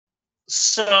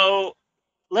So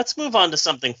let's move on to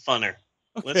something funner.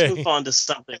 Let's move Okay. on to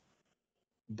something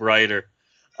brighter.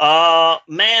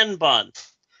 Man bun.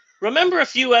 Remember a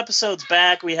few episodes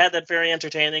back, we had that very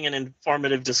entertaining and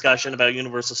informative discussion about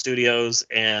Universal Studios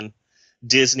and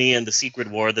Disney and the secret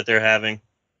war that they're having.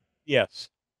 Yes.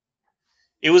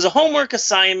 It was a homework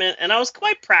assignment, and I was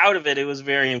quite proud of it. It was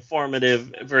very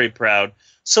informative, very proud.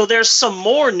 So there's some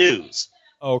more news.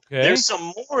 Okay. There's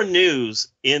some more news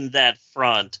in that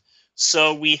front.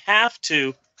 So we have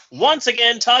to once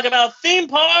again talk about theme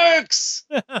parks.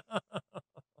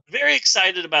 Very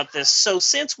excited about this. So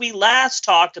since we last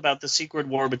talked about the secret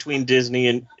war between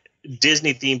Disney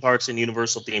theme parks and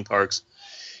Universal theme parks,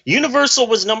 Universal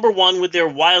was number one with their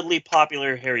wildly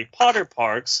popular Harry Potter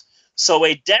parks. So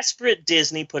a desperate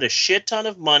Disney put a shit ton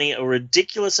of money, a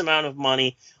ridiculous amount of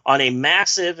money, on a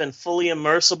massive and fully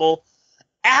immersible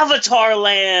Avatar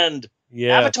Land.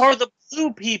 Yes. Avatar the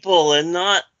blue people, and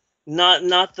not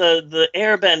the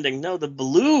airbending. No, the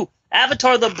blue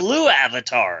Avatar, the blue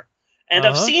Avatar. And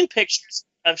I've Uh-huh. seen pictures.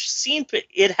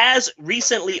 It has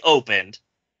recently opened,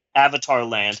 Avatar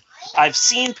Land. I've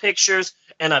seen pictures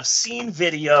and I've seen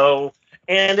video,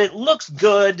 and it looks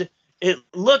good. It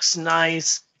looks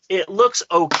nice. It looks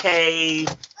okay.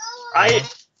 I Uh-huh.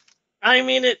 I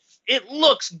mean it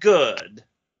looks good.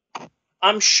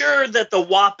 I'm sure that the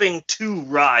whopping two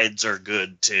rides are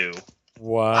good too.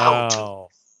 Wow, Wow.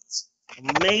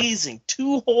 amazing.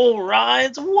 Two whole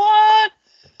rides? What?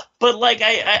 But like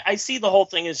I see the whole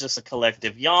thing as just a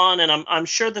collective yawn, and I'm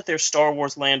sure that their Star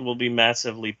Wars land will be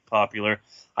massively popular.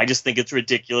 I just think it's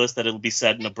ridiculous that it'll be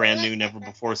set in a brand new, never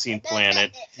before seen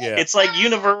planet. Yeah. It's like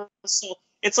Universal.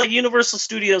 It's like Universal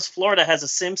Studios Florida has a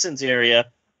Simpsons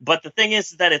area, but the thing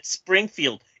is that it's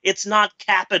Springfield. It's not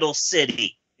Capital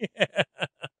City. It's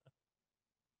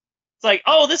like,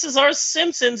 oh, this is our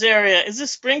Simpsons area. Is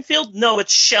this Springfield? No,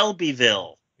 it's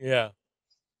Shelbyville. Yeah.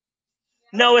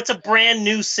 No, it's a brand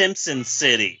new Simpsons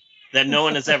city that no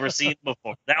one has ever seen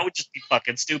before. That would just be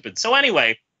fucking stupid. So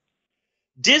anyway,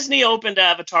 Disney opened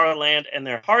Avatar Land and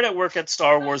they're hard at work at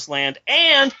Star Wars Land.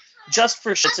 And just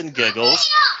for shits and giggles,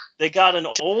 they got an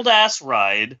old ass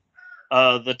ride,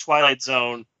 the Twilight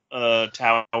Zone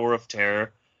Tower of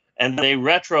Terror, and they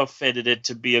retrofitted it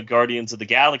to be a Guardians of the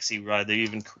Galaxy ride. They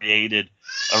even created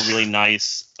a really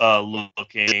nice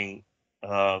looking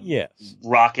uh, Yes.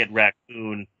 Rocket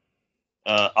Raccoon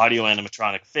audio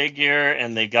animatronic figure,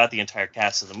 and they got the entire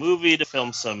cast of the movie to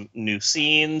film some new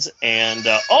scenes. And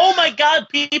oh my god,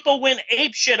 people went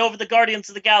ape shit over the Guardians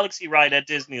of the Galaxy ride at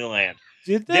Disneyland.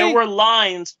 Did There they? were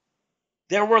lines.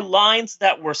 There were lines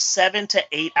that were 7 to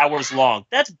 8 hours long.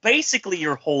 That's basically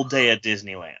your whole day at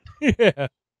Disneyland. Yeah.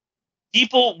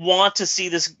 People want to see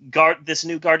this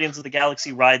new Guardians of the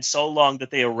Galaxy ride so long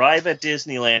that they arrive at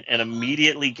Disneyland and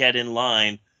immediately get in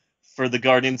line for the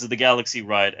Guardians of the Galaxy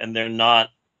ride, and they're not.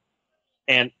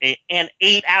 And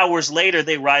 8 hours later,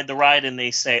 they ride the ride and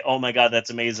they say, "Oh my god, that's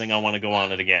amazing! I want to go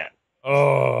on it again."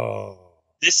 Oh.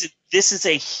 This is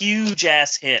a huge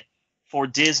ass hit for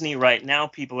Disney right now.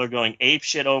 People are going ape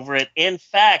shit over it. In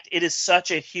fact, it is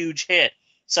such a huge hit,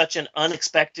 such an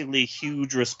unexpectedly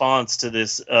huge response to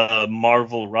this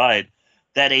Marvel ride,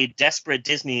 that a desperate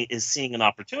Disney is seeing an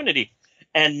opportunity.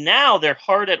 And now they're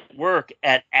hard at work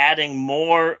at adding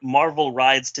more Marvel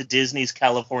rides to Disney's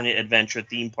California Adventure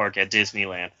theme park at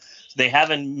Disneyland. They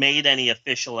haven't made any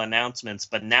official announcements,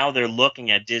 but now they're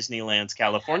looking at Disneyland's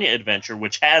California Adventure,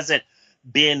 which hasn't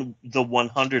been the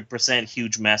 100%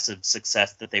 huge, massive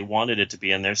success that they wanted it to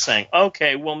be. And they're saying,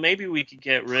 okay, well, maybe we could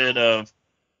get rid of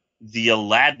the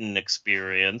Aladdin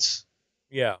experience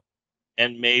Yeah.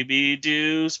 and maybe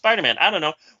do Spider-Man. I don't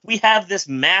know. We have this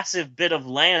massive bit of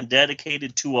land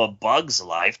dedicated to A Bug's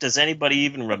Life. Does anybody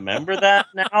even remember that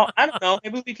now? I don't know.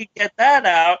 Maybe we could get that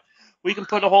out. We can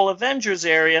put a whole Avengers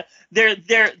area.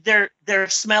 They're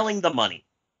smelling the money,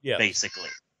 Yes. basically.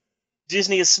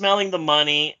 Disney is smelling the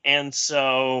money, and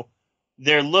so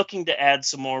they're looking to add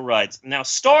some more rides. Now,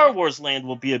 Star Wars Land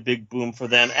will be a big boom for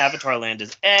them. Avatar Land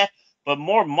is but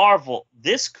more Marvel.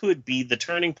 This could be the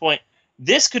turning point.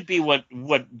 This could be what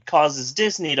causes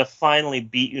Disney to finally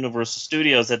beat Universal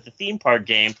Studios at the theme park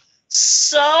game.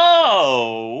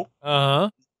 So, Uh-huh.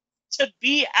 to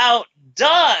be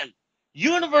outdone,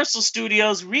 Universal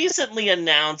Studios recently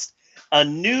announced a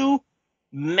new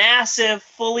massive,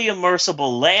 fully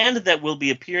immersible land that will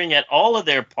be appearing at all of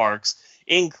their parks,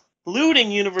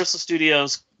 including Universal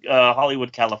Studios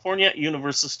Hollywood, California,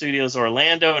 Universal Studios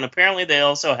Orlando, and apparently they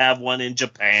also have one in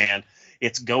Japan.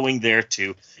 It's going there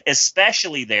too,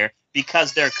 especially there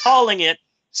because they're calling it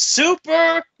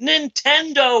Super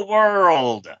Nintendo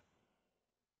World.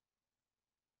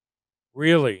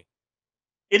 Really?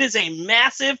 It is a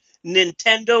massive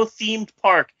Nintendo-themed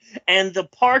park, and the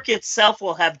park itself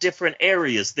will have different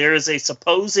areas. There is a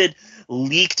supposed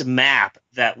leaked map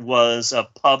that was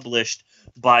published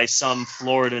by some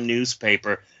Florida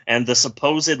newspaper, and the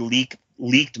supposed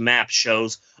leaked map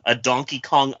shows a Donkey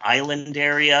Kong Island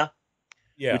area,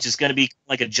 which is going to be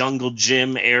like a jungle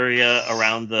gym area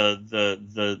around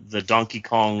the Donkey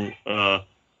Kong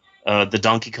the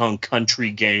Donkey Kong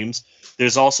Country games.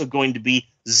 There's also going to be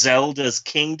Zelda's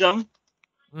Kingdom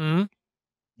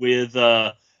with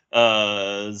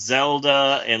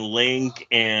Zelda and Link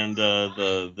and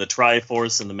the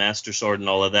Triforce and the Master Sword and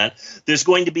all of that. There's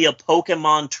going to be a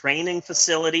Pokemon training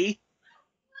facility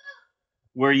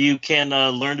where you can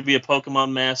learn to be a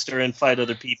Pokemon master and fight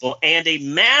other people, and a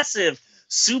massive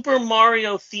Super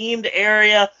Mario themed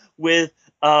area with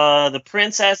the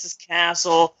Princess's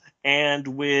Castle and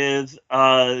with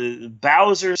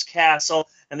Bowser's Castle,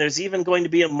 and there's even going to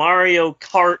be a Mario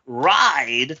Kart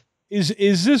ride.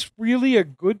 Is this really a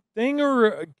good thing,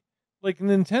 or like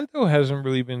Nintendo hasn't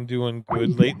really been doing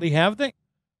good lately, have they?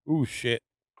 Ooh, shit.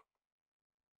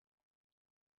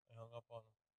 I hung up on him.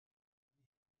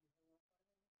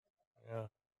 Yeah.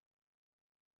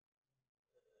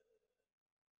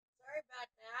 Sorry about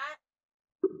that.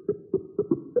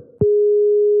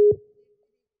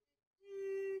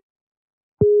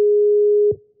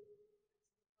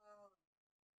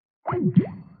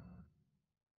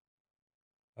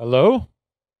 Hello?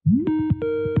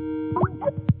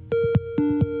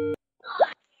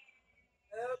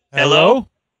 Hello?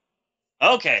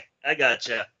 Okay, I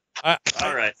gotcha.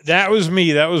 All right. That was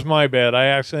me. That was my bad. I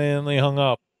accidentally hung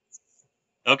up.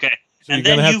 Okay. So you're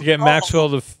going to have to get Maxwell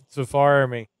to fire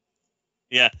me.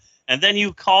 Yeah. And then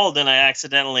you called and I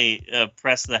accidentally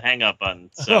pressed the hang up button.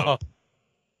 So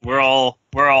we're all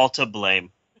to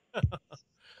blame.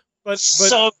 But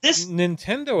so this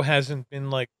Nintendo hasn't been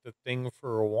like the thing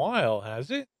for a while, has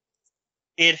it?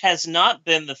 It has not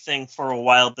been the thing for a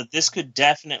while, but this could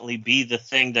definitely be the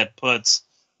thing that puts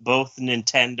both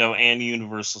Nintendo and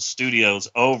Universal Studios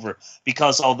over,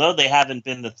 because although they haven't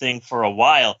been the thing for a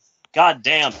while,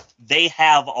 goddamn, they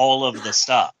have all of the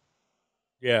stuff.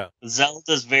 Yeah.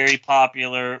 Zelda's very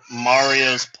popular.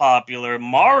 Mario's popular.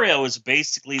 Mario is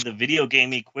basically the video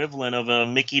game equivalent of a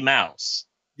Mickey Mouse.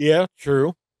 Yeah,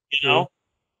 true. You know?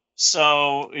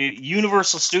 So,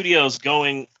 Universal Studios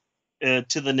going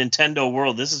to the Nintendo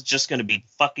world, this is just going to be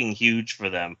fucking huge for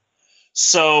them.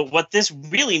 So, what this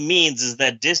really means is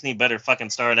that Disney better fucking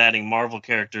start adding Marvel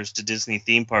characters to Disney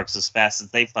theme parks as fast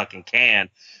as they fucking can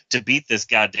to beat this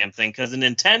goddamn thing. Because a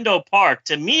Nintendo park,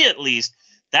 to me at least,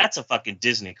 that's a fucking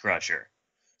Disney crusher.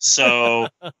 So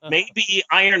maybe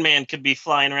Iron Man could be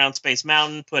flying around Space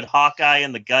Mountain, put Hawkeye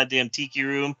in the goddamn Tiki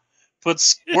Room, put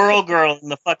Squirrel Girl in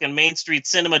the fucking Main Street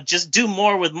Cinema. Just do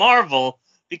more with Marvel,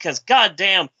 because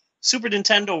goddamn, Super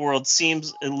Nintendo World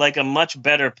seems like a much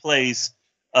better place,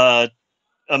 a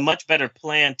much better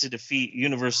plan to defeat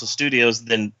Universal Studios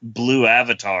than Blue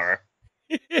Avatar.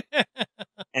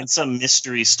 And some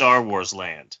mystery Star Wars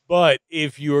land. But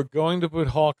if you're going to put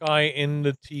Hawkeye in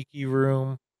the Tiki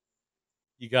Room,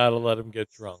 you gotta let him get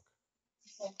drunk.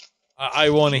 I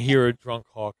want to hear a drunk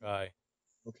Hawkeye.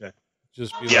 Okay.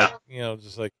 Just be like,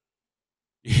 just like,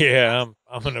 yeah,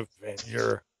 I'm an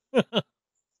Avenger.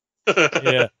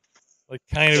 Yeah, like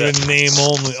kind of in name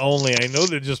only. I know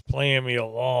they're just playing me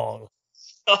along.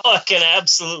 Oh, I can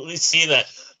absolutely see that.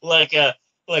 Like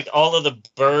all of the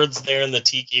birds there in the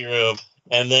Tiki Room.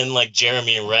 And then, like,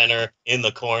 Jeremy Renner in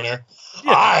the corner.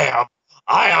 Yeah.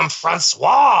 I am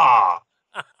Francois.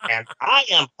 And I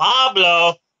am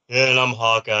Pablo. And I'm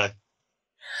Hawkeye.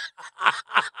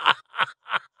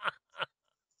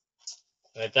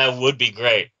 Like, that would be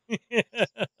great.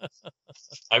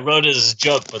 I wrote it as a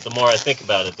joke, but the more I think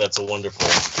about it, it's a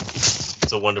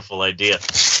wonderful idea.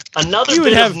 Another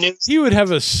bit of news. He would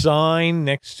have a sign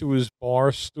next to his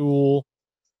bar stool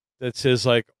that says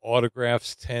like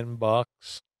autographs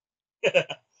 $10,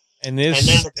 and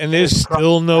there's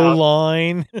still no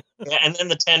line. Yeah, and then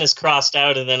the 10 is crossed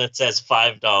out, and then it says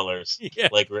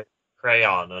 $5, like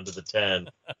crayon under the 10.